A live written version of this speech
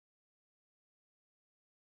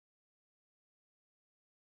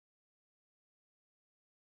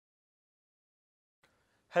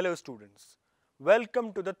Hello students,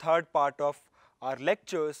 welcome to the third part of our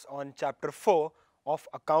lectures on chapter 4 of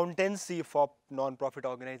Accountancy for non-profit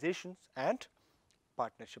organizations and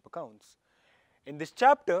partnership accounts. In this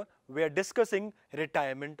chapter, we are discussing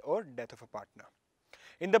retirement or death of a partner.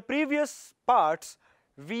 In the previous parts,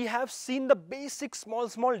 we have seen the basic small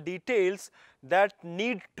details that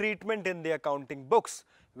need treatment in the accounting books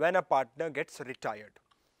when a partner gets retired.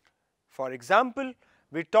 For example,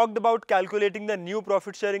 we talked about calculating the new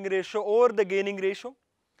profit sharing ratio or the gaining ratio.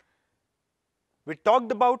 We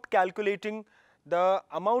talked about calculating the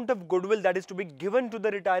amount of goodwill that is to be given to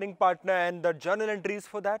the retiring partner and the journal entries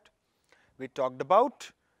for that. We talked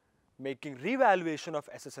about making revaluation of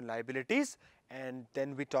assets and liabilities, and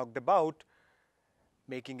then we talked about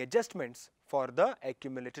making adjustments for the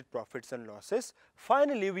accumulated profits and losses.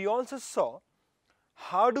 Finally, we also saw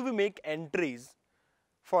how do we make entries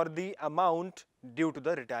for the amount due to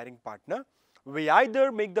the retiring partner. We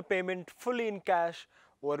either make the payment fully in cash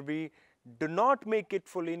or we do not make it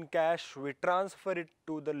fully in cash, we transfer it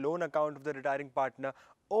to the loan account of the retiring partner,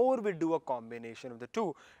 or we do a combination of the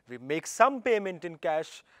two. We make some payment in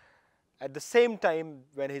cash at the same time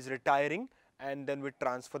when he is retiring, and then we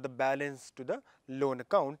transfer the balance to the loan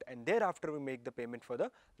account, and thereafter we make the payment for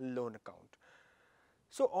the loan account.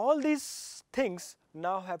 So all these things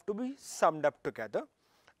now have to be summed up together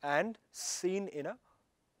and seen in a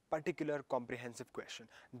particular comprehensive question.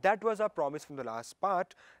 That was our promise from the last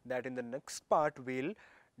part, that in the next part we will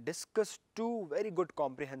discuss two very good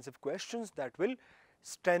comprehensive questions that will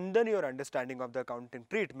strengthen your understanding of the accounting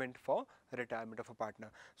treatment for retirement of a partner.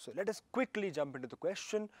 So let us quickly jump into the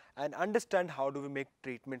question and understand how do we make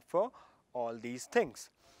treatment for all these things.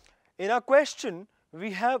 In our question, we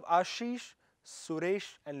have Ashish,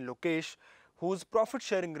 Suresh and Lokesh, whose profit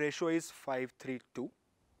sharing ratio is 5:3:2.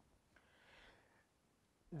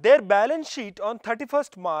 Their balance sheet on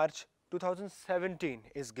 31st March 2017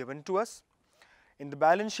 is given to us. In the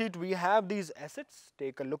balance sheet, we have these assets,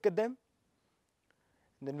 take a look at them.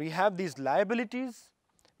 Then we have these liabilities.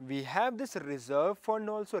 We have this reserve fund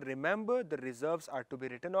also. Remember, the reserves are to be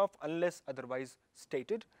written off unless otherwise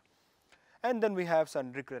stated. And then we have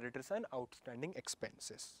sundry creditors and outstanding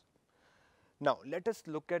expenses. Now, let us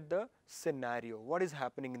look at the scenario. What is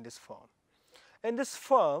happening in this firm? In this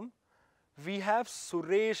firm, we have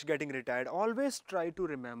Suresh getting retired. Always try to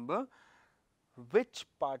remember which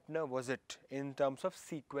partner was it in terms of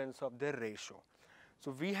sequence of their ratio.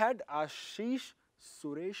 So we had Ashish,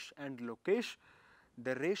 Suresh and Lokesh.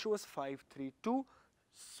 The ratio was 5:3:2.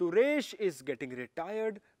 Suresh is getting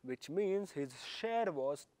retired, which means his share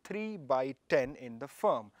was 3/10 in the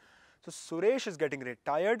firm. So Suresh is getting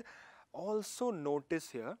retired. Also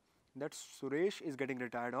notice here that Suresh is getting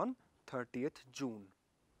retired on 30th June.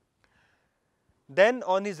 Then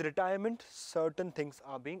on his retirement, certain things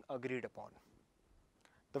are being agreed upon.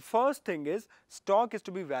 The first thing is stock is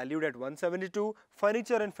to be valued at 172,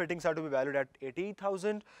 furniture and fittings are to be valued at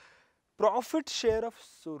 80,000. Profit share of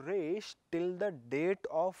Suresh till the date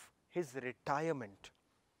of his retirement,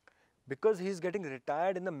 because he is getting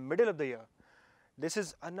retired in the middle of the year. This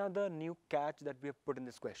is another new catch that we have put in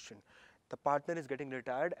this question. The partner is getting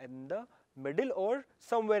retired in the middle or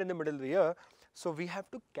somewhere in the middle of the year. So we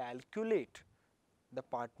have to calculate the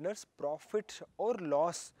partner's profit or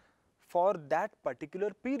loss for that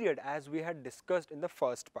particular period, as we had discussed in the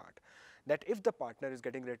first part, that if the partner is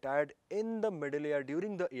getting retired in the middle year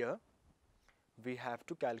during the year, we have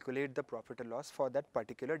to calculate the profit or loss for that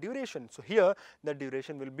particular duration. So here the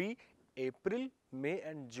duration will be April, May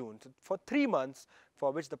and June. So for 3 months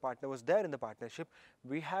for which the partner was there in the partnership,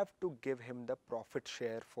 we have to give him the profit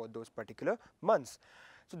share for those particular months.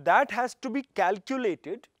 So that has to be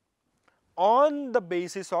calculated on the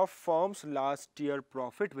basis of firm's last year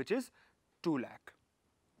profit, which is 2 lakh.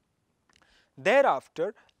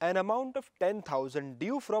 Thereafter, an amount of 10,000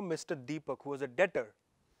 due from Mr. Deepak, who was a debtor,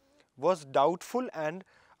 was doubtful and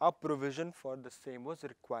a provision for the same was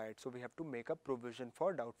required. So we have to make a provision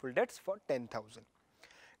for doubtful debts for 10,000.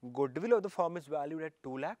 Goodwill of the firm is valued at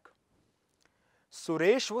 2 lakh.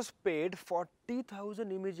 Suresh was paid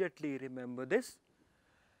 40,000 immediately, remember this,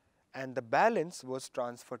 and the balance was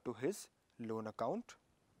transferred to his loan account.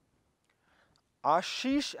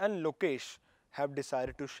 Ashish and Lokesh have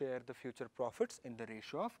decided to share the future profits in the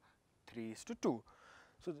ratio of 3:2.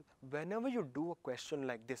 So whenever you do a question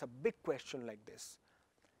like this, a big question like this,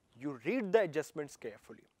 you read the adjustments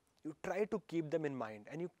carefully. You try to keep them in mind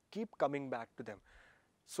and you keep coming back to them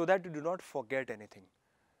so that you do not forget anything.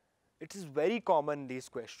 It is very common, these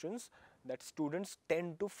questions, that students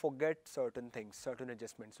tend to forget certain things, certain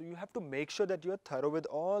adjustments. So you have to make sure that you are thorough with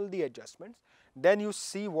all the adjustments. Then you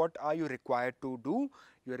see what are you required to do.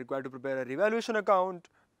 You are required to prepare a revaluation account,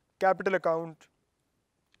 capital account,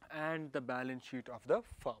 and the balance sheet of the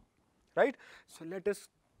firm, right? So let us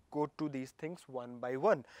go to these things one by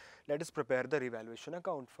one. Let us prepare the revaluation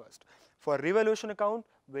account first. For revaluation account,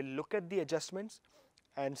 we'll look at the adjustments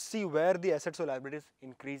and see where the assets or liabilities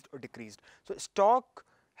increased or decreased. So stock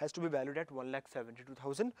has to be valued at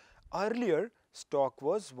 1,72,000. Earlier stock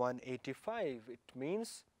was 185. It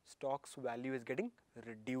means stock's value is getting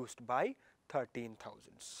reduced by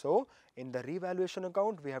 13,000. So in the revaluation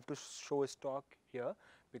account, we have to show stock here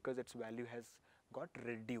because its value has got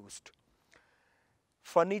reduced.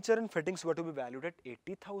 Furniture and fittings were to be valued at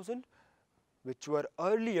 80,000, which were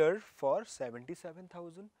earlier for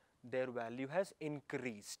 77,000. Their value has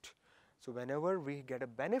increased. So whenever we get a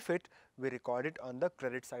benefit, we record it on the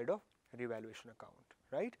credit side of revaluation account,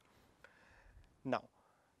 right? Now,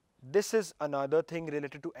 this is another thing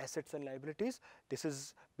related to assets and liabilities. This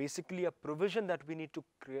is basically a provision that we need to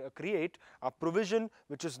create, a provision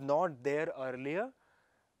which is not there earlier.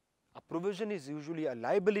 A provision is usually a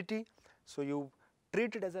liability, so you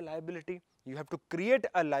treat it as a liability. You have to create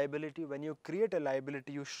a liability. When you create a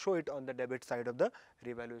liability, you show it on the debit side of the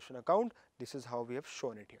revaluation account. This is how we have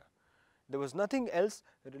shown it here. There was nothing else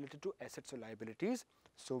related to assets or liabilities.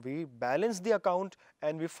 So we balance the account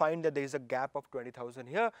and we find that there is a gap of 20,000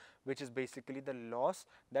 here, which is basically the loss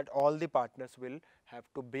that all the partners will have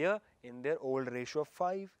to bear in their old ratio of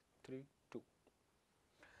 5:3:2.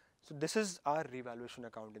 So this is our revaluation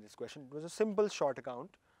account in this question. It was a simple short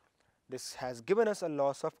account. This has given us a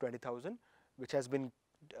loss of 20,000, which has been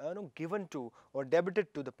given to or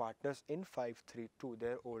debited to the partners in 5:3:2,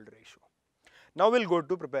 their old ratio. Now we'll go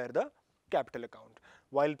to prepare the capital account.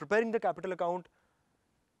 While preparing the capital account,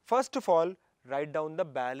 first of all, write down the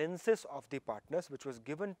balances of the partners which was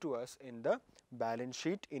given to us in the balance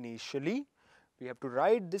sheet initially. We have to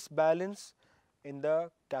write this balance in the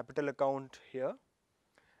capital account here.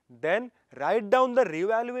 Then write down the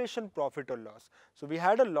revaluation profit or loss. So we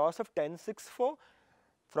had a loss of 1064.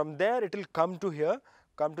 From there it will come to here,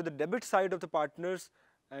 come to the debit side of the partners,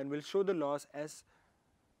 and we'll show the loss as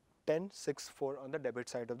 1064 on the debit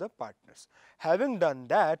side of the partners. Having done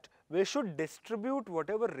that, we should distribute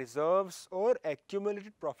whatever reserves or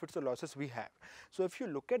accumulated profits or losses we have. So if you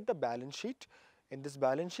look at the balance sheet, in this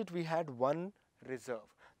balance sheet we had one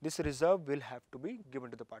reserve. This reserve will have to be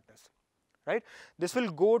given to the partners, right? This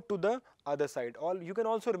will go to the other side. You can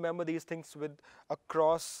also remember these things with a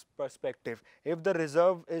cross perspective. If the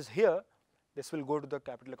reserve is here, this will go to the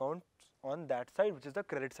capital account on that side, which is the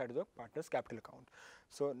credit side of the partner's capital account.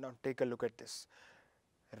 So now take a look at this.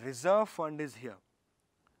 Reserve fund is here.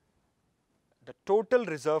 The total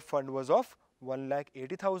reserve fund was of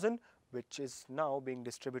 1,80,000, which is now being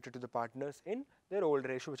distributed to the partners in their old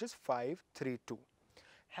ratio, which is 5:3:2.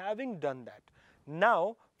 Having done that,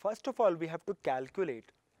 now first of all we have to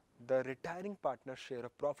calculate the retiring partner's share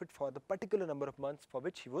of profit for the particular number of months for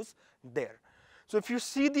which he was there. So if you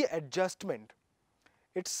see the adjustment,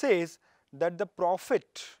 it says that the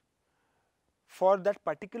profit for that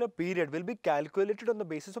particular period will be calculated on the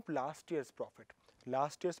basis of last year's profit.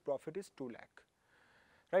 Last year's profit is 2 lakh,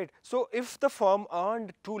 right? So if the firm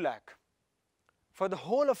earned 2 lakh for the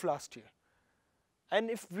whole of last year, and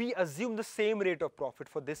if we assume the same rate of profit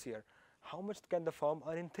for this year, how much can the firm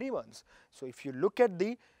earn in 3 months? So if you look at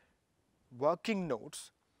the working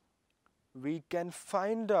notes, we can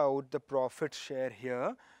find out the profit share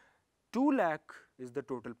here. 2 lakh is the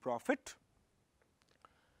total profit.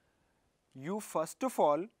 You first of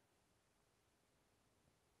all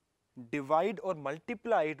divide or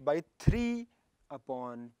multiply it by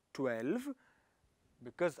 3/12,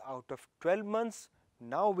 because out of 12 months,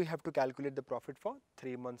 now we have to calculate the profit for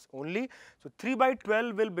 3 months only. So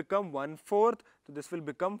 3/12 will become 1/4, so this will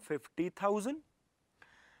become 50,000.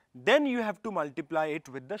 Then you have to multiply it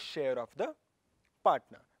with the share of the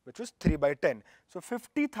partner, which was 3/10. So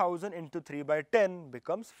 50,000 into 3/10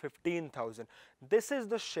 becomes 15,000. This is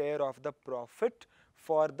the share of the profit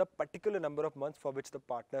for the particular number of months for which the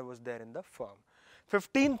partner was there in the firm.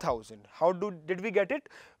 15,000. How did we get it?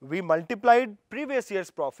 We multiplied previous year's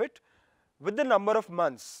profit with the number of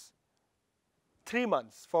months, 3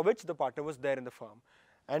 months for which the partner was there in the firm,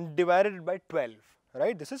 and divided it by 12,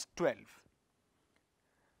 right? This is 12.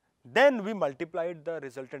 Then we multiplied the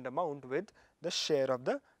resultant amount with the share of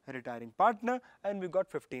the retiring partner, and we got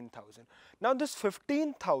 15,000. Now this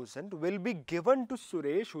 15,000 will be given to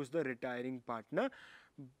Suresh, who is the retiring partner,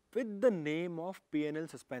 with the name of P&L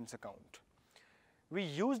suspense account. We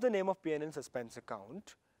use the name of P&L suspense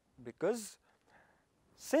account because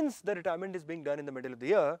since the retirement is being done in the middle of the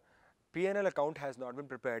year, P&L account has not been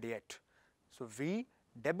prepared yet. So we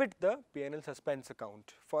debit the P&L suspense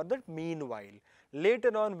account for the meanwhile.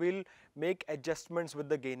 Later on we'll make adjustments with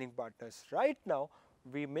the gaining partners. Right now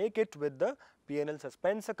we make it with the P&L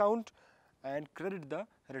suspense account and credit the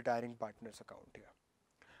retiring partners account here.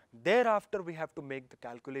 Thereafter we have to make the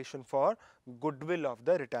calculation for goodwill of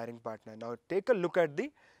the retiring partner. Now take a look at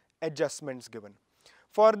the adjustments given.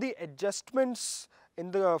 For the adjustments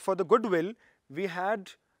for the goodwill, we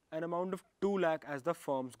had an amount of 2 lakh as the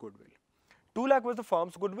firm's goodwill. 2 lakh was the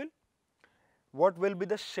firm's goodwill. What will be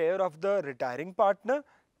the share of the retiring partner?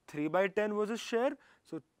 3 by 10 was his share.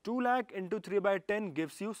 So 2 lakh into 3 by 10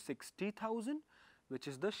 gives you 60,000, which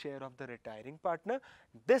is the share of the retiring partner.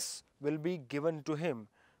 This will be given to him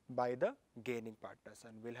by the gaining partners,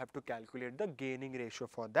 and we'll have to calculate the gaining ratio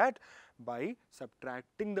for that by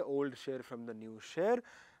subtracting the old share from the new share.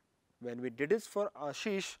 When we did this for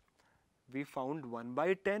Ashish, we found 1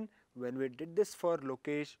 by 10. When we did this for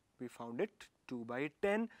Lokesh, we found it 2 by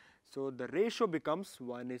 10. So the ratio becomes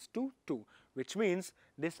 1:2, which means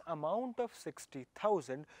this amount of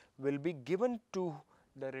 60,000 will be given to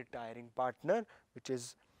the retiring partner, which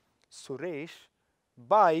is Suresh,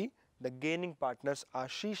 by the gaining partners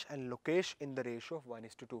Ashish and Lokesh in the ratio of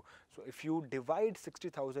 1:2. So if you divide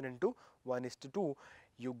 60,000 into 1:2,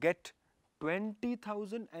 you get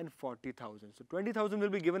 20,000 and 40,000. So 20,000 will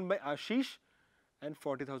be given by Ashish and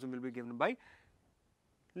 40,000 will be given by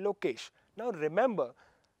Lokesh. Now remember,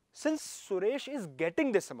 since Suresh is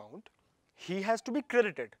getting this amount, he has to be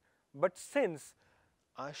credited. But since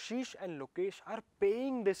Ashish and Lokesh are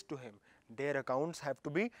paying this to him, their accounts have to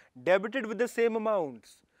be debited with the same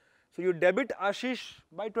amounts. So you debit Ashish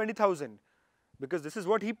by 20,000 because this is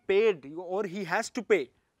what he paid or he has to pay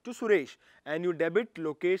to Suresh, and you debit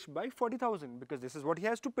Lokesh by 40,000 because this is what he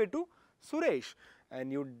has to pay to Suresh,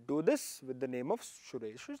 and you do this with the name of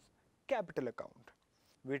Suresh's capital account.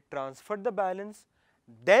 We transferred the balance,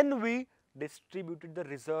 then we distributed the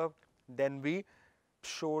reserve, then we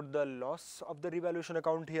showed the loss of the revaluation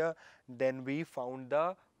account here, then we found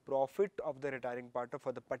the profit of the retiring partner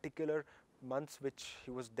for the particular months which he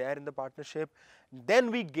was there in the partnership, then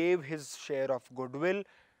we gave his share of goodwill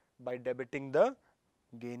by debiting the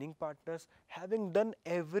gaining partners. Having done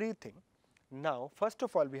everything, now first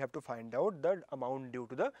of all we have to find out the amount due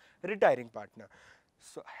to the retiring partner.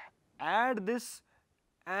 So add this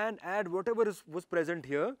and add whatever was present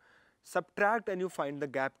here, subtract, and you find the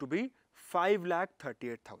gap to be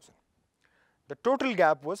 5,38,000. The total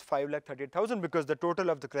gap was 5,38,000 because the total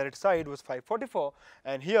of the credit side was 544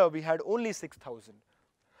 and here we had only 6,000.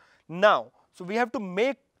 Now, so we have to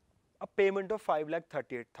make a payment of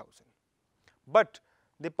 5,38,000. But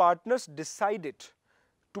the partners decided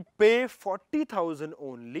to pay 40,000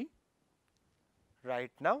 only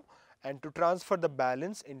right now and to transfer the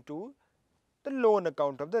balance into the loan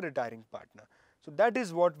account of the retiring partner. So that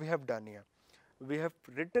is what we have done here. We have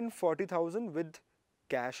written 40,000 with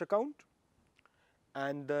cash account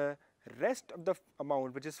and the rest of the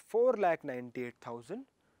amount, which is 4,98,000,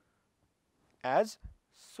 as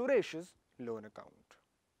Suresh's loan account.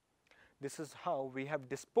 This is how we have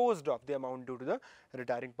disposed of the amount due to the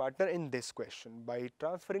retiring partner in this question, by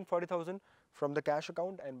transferring 40,000 from the cash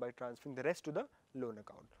account and by transferring the rest to the loan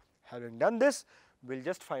account. Having done this, we'll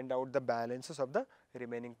just find out the balances of the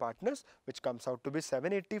remaining partners, which comes out to be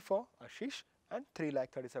 780 for Ashish and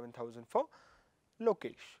 3,37,000 for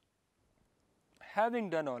Lokesh. Having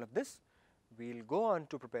done all of this, we'll go on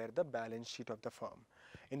to prepare the balance sheet of the firm.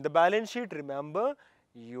 In the balance sheet, remember,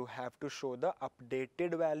 you have to show the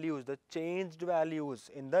updated values, the changed values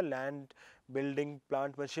in the land, building,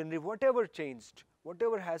 plant, machinery, whatever changed,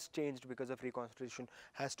 whatever has changed because of reconstitution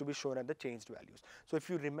has to be shown at the changed values. So if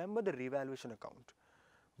you remember the revaluation account,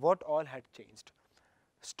 what all had changed?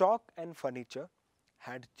 Stock and furniture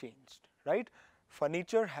had changed, right?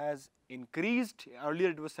 Furniture has increased, earlier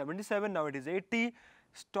it was 77, now it is 80,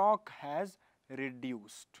 stock has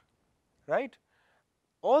reduced, right?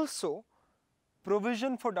 Also,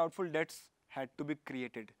 provision for doubtful debts had to be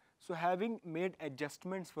created. So having made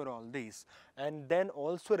adjustments for all these, and then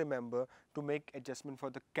also remember to make adjustment for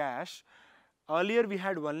the cash. Earlier we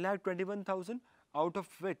had 1,21,000, out of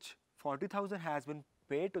which 40,000 has been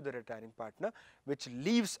paid to the retiring partner, which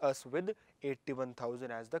leaves us with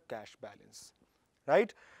 81,000 as the cash balance,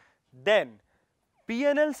 right? Then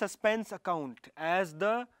P&L suspense account as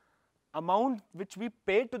the amount which we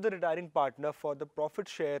paid to the retiring partner for the profit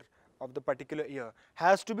share of the particular year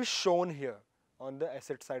has to be shown here on the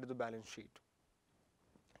asset side of the balance sheet.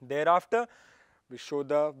 Thereafter, We show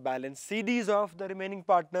the balance CDs of the remaining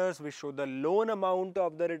partners, we show the loan amount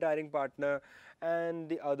of the retiring partner and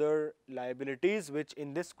the other liabilities which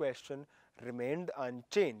in this question remained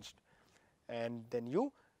unchanged. And then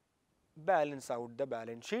you balance out the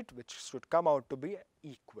balance sheet which should come out to be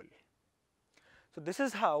equal. So this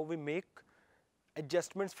is how we make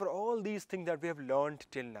adjustments for all these things that we have learned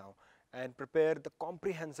till now and prepare the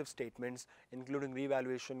comprehensive statements including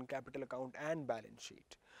revaluation, capital account and balance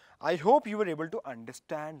sheet. I hope you were able to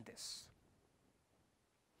understand this.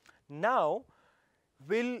 Now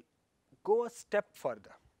we'll go a step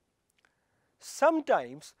further.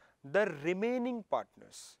 Sometimes the remaining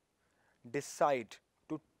partners decide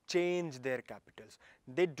to change their capitals.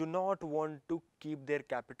 They do not want to keep their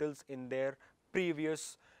capitals in their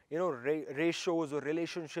previous ratios or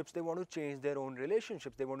relationships. They want to change their own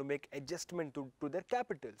relationships. They want to make adjustment to their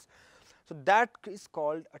capitals. So that is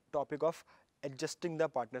called a topic of adjusting the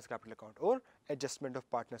partner's capital account or adjustment of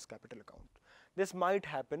partner's capital account. This might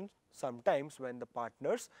happen sometimes when the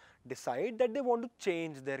partners decide that they want to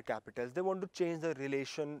change their capitals, they want to change the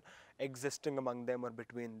relation existing among them or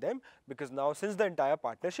between them, because now since the entire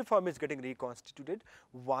partnership firm is getting reconstituted,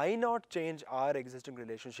 why not change our existing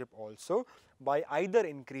relationship also by either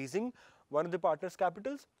increasing one of the partners'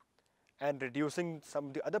 capitals and reducing some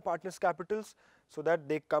of the other partners' capitals so that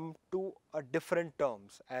they come to a different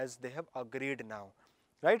terms as they have agreed now.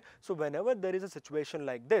 Right? So whenever there is a situation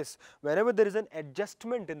like this, whenever there is an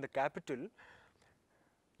adjustment in the capital,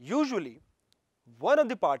 usually one of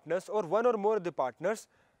the partners or one or more of the partners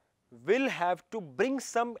will have to bring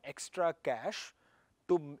some extra cash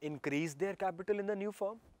to increase their capital in the new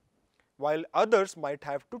firm, while others might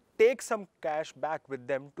have to take some cash back with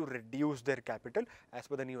them to reduce their capital as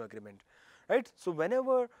per the new agreement. Right? So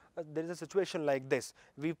whenever there is a situation like this,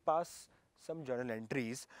 we pass some journal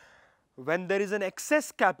entries when there is an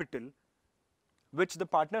excess capital which the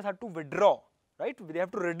partners have to withdraw, right? They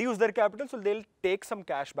have to reduce their capital, so they will take some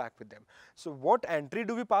cash back with them. So what entry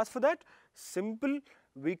do we pass for that? Simple,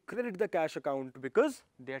 we credit the cash account because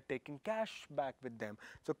they are taking cash back with them.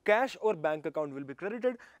 So cash or bank account will be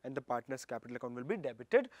credited and the partner's capital account will be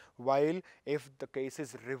debited, while if the case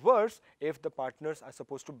is reverse, if the partners are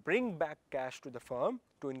supposed to bring back cash to the firm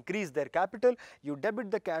to increase their capital, you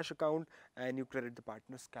debit the cash account and you credit the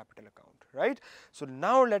partner's capital account, right? So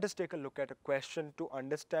now let us take a look at a question to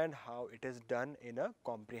understand how it is done in a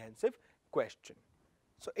comprehensive question.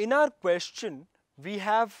 So in our question, we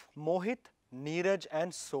have Mohit, Neeraj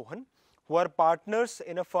and Sohan, who are partners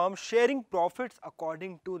in a firm sharing profits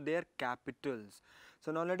according to their capitals.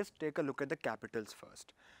 So now let us take a look at the capitals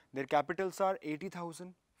first. Their capitals are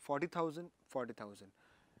 80,000, 40,000, 40,000.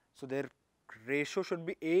 So their ratio should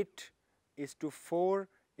be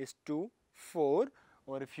 8:4:4,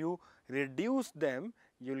 or if you reduce them,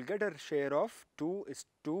 you will get a share of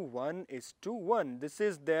 2:1:1. This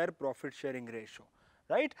is their profit sharing ratio,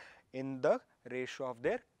 right, in the ratio of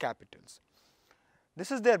their capitals. This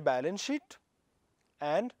is their balance sheet,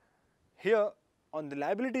 and here on the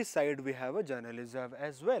liability side we have a journal reserve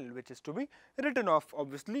as well, which is to be written off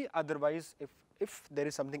obviously, otherwise if there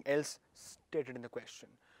is something else stated in the question.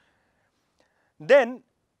 Then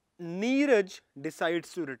Neeraj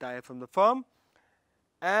decides to retire from the firm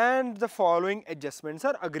and the following adjustments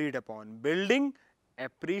are agreed upon. Building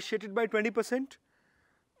appreciated by 20%,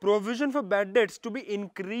 provision for bad debts to be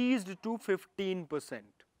increased to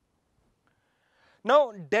 15%.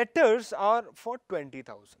 Now debtors are for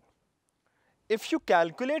 20,000. If you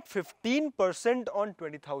calculate 15% on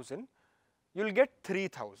 20,000, you will get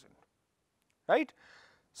 3,000, right?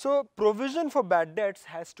 So provision for bad debts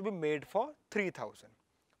has to be made for 3,000,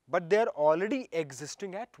 but they are already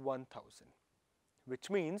existing at 1,000,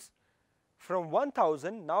 which means from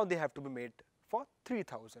 1,000 now they have to be made for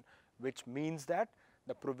 3,000, which means that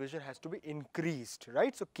the provision has to be increased,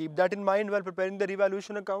 right? So keep that in mind while preparing the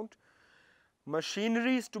revaluation account.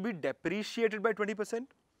 Machinery is to be depreciated by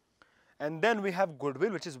 20%, and then we have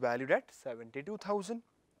goodwill which is valued at 72,000.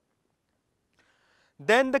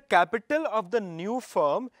 Then the capital of the new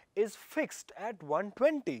firm is fixed at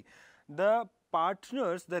 120. The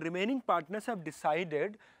partners, the remaining partners have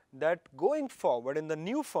decided that going forward in the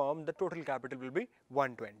new firm the total capital will be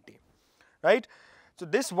 120, right? So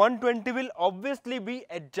this 120 will obviously be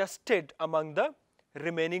adjusted among the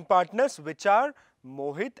remaining partners, which are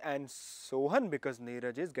Mohit and Sohan, because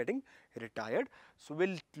Neeraj is getting retired. So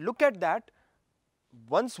we'll look at that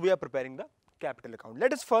once we are preparing the capital account.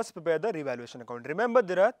 Let us first prepare the revaluation account. Remember,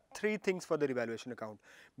 there are three things for the revaluation account: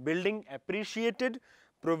 building appreciated,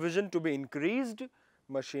 provision to be increased,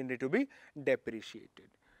 machinery to be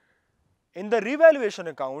depreciated. In the revaluation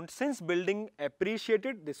account, since building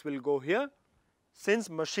appreciated, this will go here, Since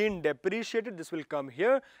machine depreciated, this will come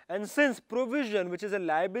here, and since provision, which is a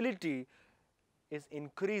liability, is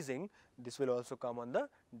increasing, this will also come on the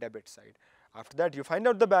debit side. After that, you find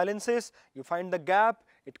out the balances, you find the gap,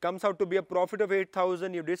 it comes out to be a profit of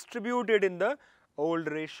 8,000, you distribute it in the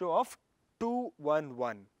old ratio of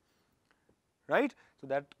 2:1:1, right? So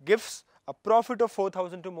that gives a profit of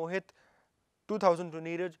 4,000 to Mohit, 2,000 to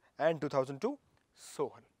Neeraj, and 2,000 to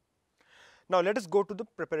Sohan. Now let us go to the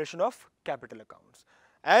preparation of capital accounts.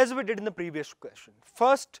 As we did in the previous question,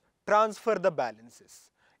 first transfer the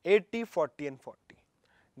balances 80, 40 and 40.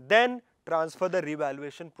 Then transfer the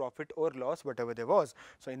revaluation profit or loss, whatever there was.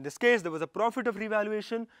 So in this case, there was a profit of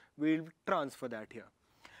revaluation, we will transfer that here.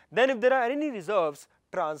 Then if there are any reserves,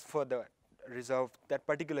 transfer the reserve, that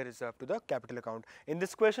particular reserve, to the capital account. In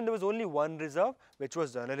this question, there was only one reserve, which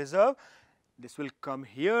was journal reserve. This will come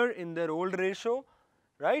here in their old ratio,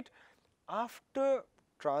 right? After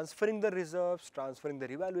transferring the reserves, transferring the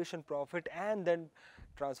revaluation profit, and then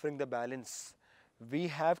transferring the balance, we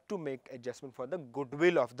have to make adjustment for the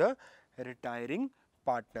goodwill of the retiring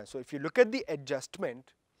partner. So if you look at the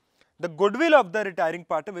adjustment, the goodwill of the retiring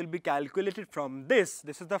partner will be calculated from this.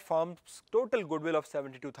 This is the firm's total goodwill of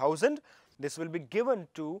 72,000. This will be given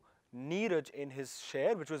to Neeraj in his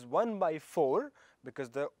share, which was 1/4, because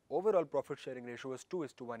the overall profit sharing ratio was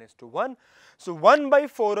 2:1:1. So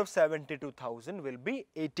 1/4 of 72,000 will be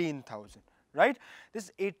 18,000, right?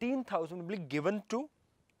 This 18,000 will be given to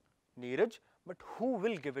Neeraj, but who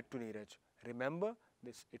will give it to Neeraj? Remember,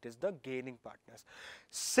 it is the gaining partners.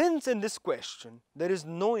 Since in this question there is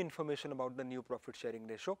no information about the new profit sharing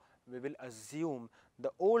ratio, we will assume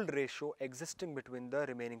the old ratio existing between the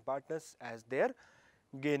remaining partners as their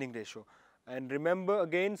gaining ratio. And remember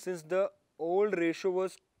again, since the old ratio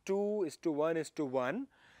was 2:1:1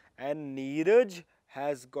 and Neeraj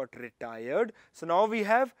has got retired, so now we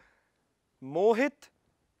have Mohit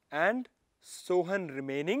and Sohan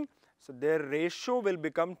remaining. So their ratio will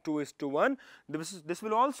become 2:1. This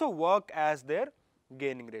will also work as their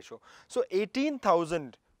gaining ratio. So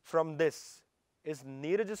 18,000 from this is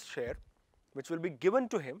Neeraj's share, which will be given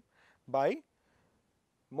to him by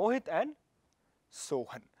Mohit and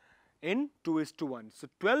Sohan in 2:1. So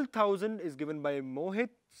 12,000 is given by Mohit,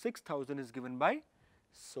 6,000 is given by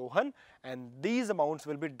Sohan, and these amounts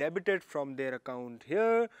will be debited from their account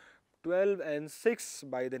here, 12 and 6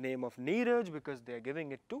 by the name of Neeraj, because they are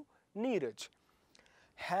giving it to Neeraj.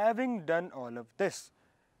 Having done all of this,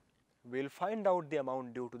 we will find out the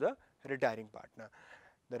amount due to the retiring partner.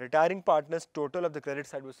 The retiring partner's total of the credit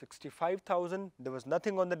side was 65,000. There was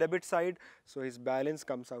nothing on the debit side, so his balance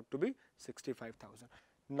comes out to be 65,000.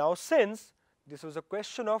 Now, since this was a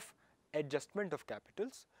question of adjustment of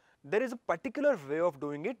capitals, there is a particular way of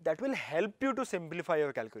doing it that will help you to simplify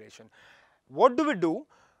your calculation. What do?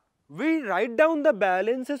 We write down the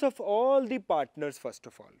balances of all the partners first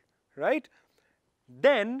of all, right?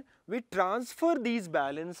 Then we transfer these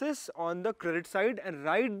balances on the credit side and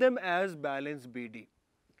write them as balance BD.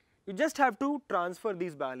 You just have to transfer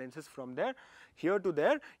these balances from there here to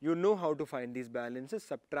there. You know how to find these balances.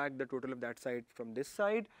 Subtract the total of that side from this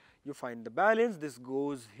side. You find the balance. This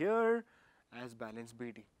goes here as balance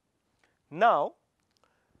BD. Now,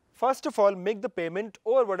 first of all, make the payment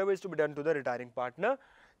or whatever is to be done to the retiring partner.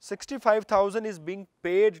 65,000 is being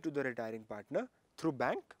paid to the retiring partner through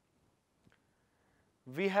bank.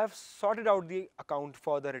 We have sorted out the account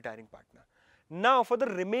for the retiring partner. Now, for the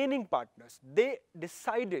remaining partners, they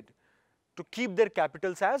decided to keep their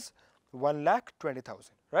capitals as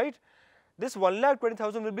 1,20,000, right? This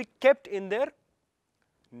 1,20,000 will be kept in their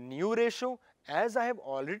new ratio. As I have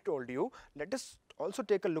already told you, let us also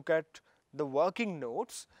take a look at the working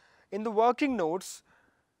notes. In the working notes,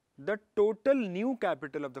 the total new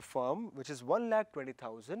capital of the firm, which is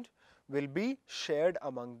 1,20,000, will be shared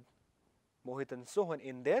among Mohit and Sohan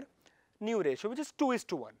in their new ratio, which is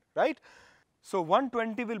 2:1, right? So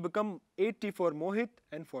 120 will become 80 for Mohit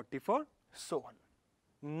and 40 for Sohan.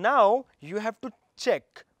 Now you have to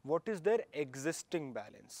check what is their existing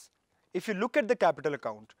balance. If you look at the capital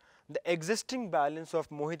account, the existing balance of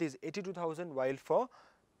Mohit is 82,000, while for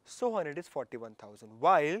Sohan it is 41,000.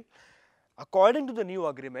 While according to the new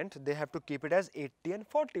agreement, they have to keep it as 80 and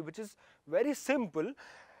 40, which is very simple.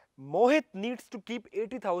 Mohit needs to keep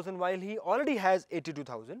 80,000 while he already has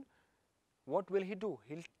 82,000. What will he do?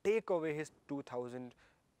 He'll take away his 2,000,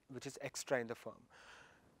 which is extra in the firm.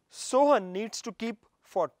 Sohan needs to keep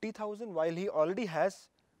 40,000 while he already has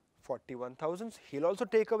 41,000. He'll also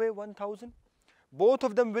take away 1,000. Both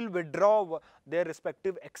of them will withdraw their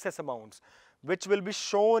respective excess amounts, which will be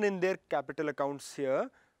shown in their capital accounts here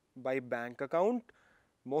by bank account.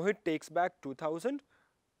 Mohit takes back 2,000.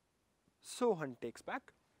 Sohan takes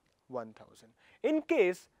back 1000. In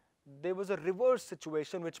case there was a reverse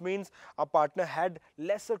situation, which means a partner had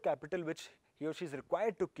lesser capital which he or she is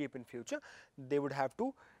required to keep in future, they would have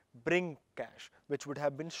to bring cash, which would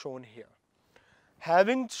have been shown here.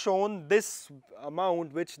 Having shown this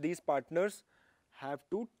amount which these partners have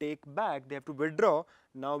to take back, they have to withdraw,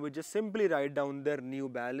 now we just simply write down their new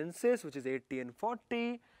balances, which is 80 and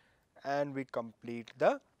 40, and we complete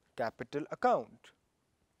the capital account,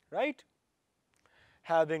 right?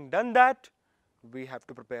 Having done that, we have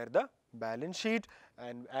to prepare the balance sheet,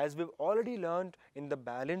 and as we've already learned, in the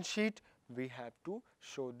balance sheet we have to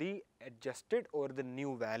show the adjusted or the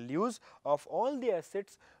new values of all the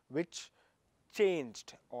assets which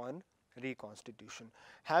changed on reconstitution.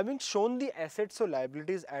 Having shown the assets or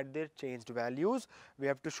liabilities at their changed values, we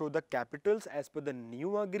have to show the capitals as per the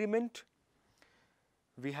new agreement.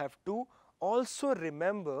 We have to also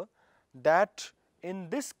remember that in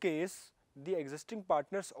this case the existing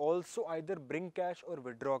partners also either bring cash or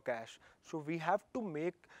withdraw cash. So we have to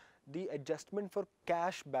make the adjustment for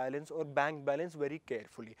cash balance or bank balance very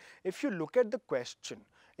carefully. If you look at the question,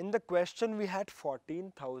 in the question we had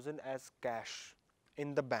 14,000 as cash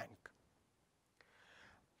in the bank.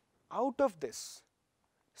 Out of this,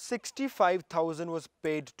 65,000 was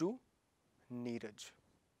paid to Neeraj.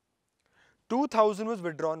 2,000 was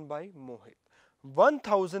withdrawn by Mohit.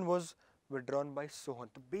 1,000 was withdrawn by Sohan.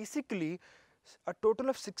 So basically, a total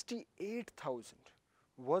of 68,000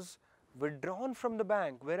 was withdrawn from the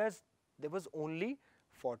bank, whereas there was only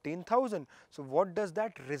 14,000. So what does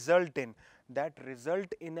that result in? That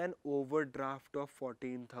result in an overdraft of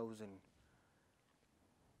 14,000.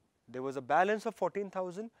 There was a balance of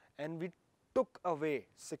 14,000 and we took away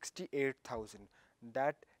 68,000.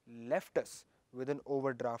 That left us with an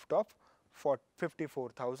overdraft of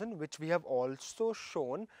 54,000, which we have also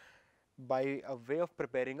shown by a way of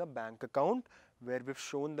preparing a bank account where we've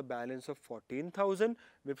shown the balance of 14,000,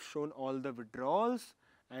 we've shown all the withdrawals,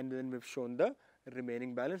 and then we've shown the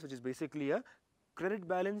remaining balance, which is basically a credit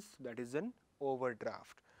balance, that is an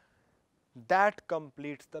overdraft. That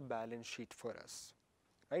completes the balance sheet for us,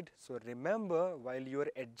 right? So remember, while you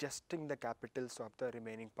are adjusting the capitals of the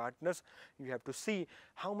remaining partners, you have to see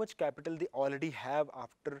how much capital they already have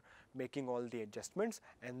after making all the adjustments,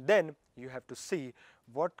 and then you have to see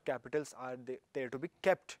what capitals are there to be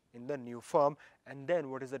kept in the new firm, and then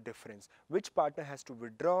what is the difference, which partner has to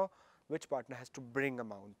withdraw, which partner has to bring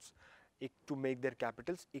amounts to make their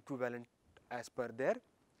capitals equivalent as per their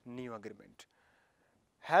new agreement.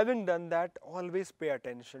 Having done that, always pay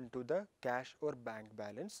attention to the cash or bank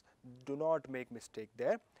balance. Do not make mistake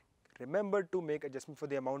there. Remember to make adjustment for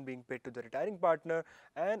the amount being paid to the retiring partner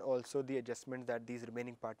and also the adjustments that these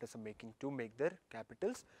remaining partners are making to make their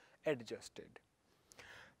capitals adjusted.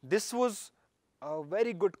 This was a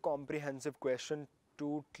very good comprehensive question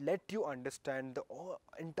to let you understand the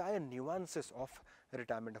entire nuances of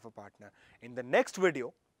retirement of a partner. In the next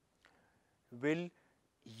video, we'll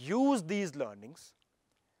use these learnings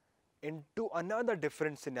into another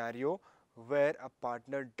different scenario where a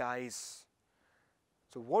partner dies.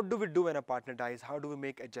 So what do we do when a partner dies? How do we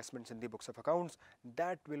make adjustments in the books of accounts?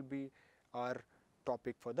 That will be our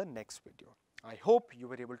topic for the next video. I hope you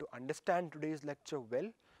were able to understand today's lecture well.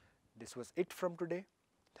 This was it from today.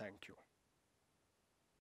 Thank you.